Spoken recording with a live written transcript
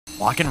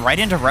Walking right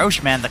into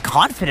Roche, man. The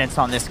confidence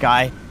on this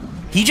guy.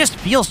 He just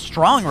feels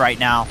strong right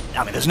now.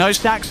 I mean, there's no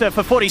stacks there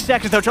for 40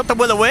 seconds. They'll drop the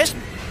Will-O-Wisp.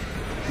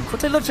 And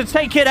quickly look to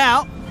take it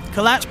out.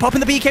 Collapse, popping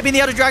the BKB in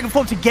the other Dragon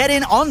Form to get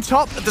in on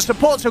top of the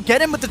support. So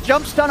get in with the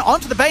jump stun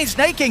onto the Bane.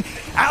 Snaking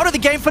out of the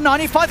game for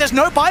 95. There's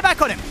no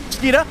buyback on him.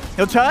 Skeeter,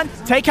 he'll turn,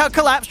 take out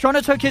Collapse.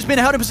 TORONTOTOKYO's been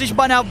held in position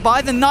by now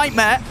by the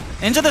Nightmare.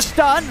 Into the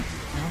stun.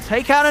 He'll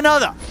take out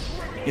another.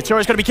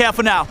 Yatoro's got to be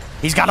careful now.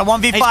 He's got a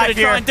 1v5 He's going to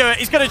here. try and do it.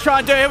 He's going to try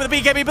and do it here with the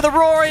BKB, but the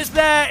Roar is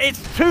there.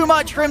 It's too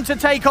much for him to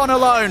take on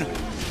alone.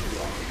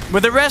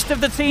 With the rest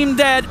of the team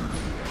dead,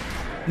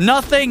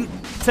 nothing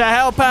to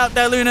help out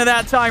their Luna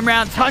that time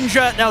round.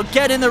 Tundra, they'll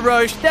get in the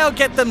Roche. They'll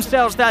get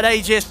themselves that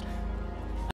Aegis.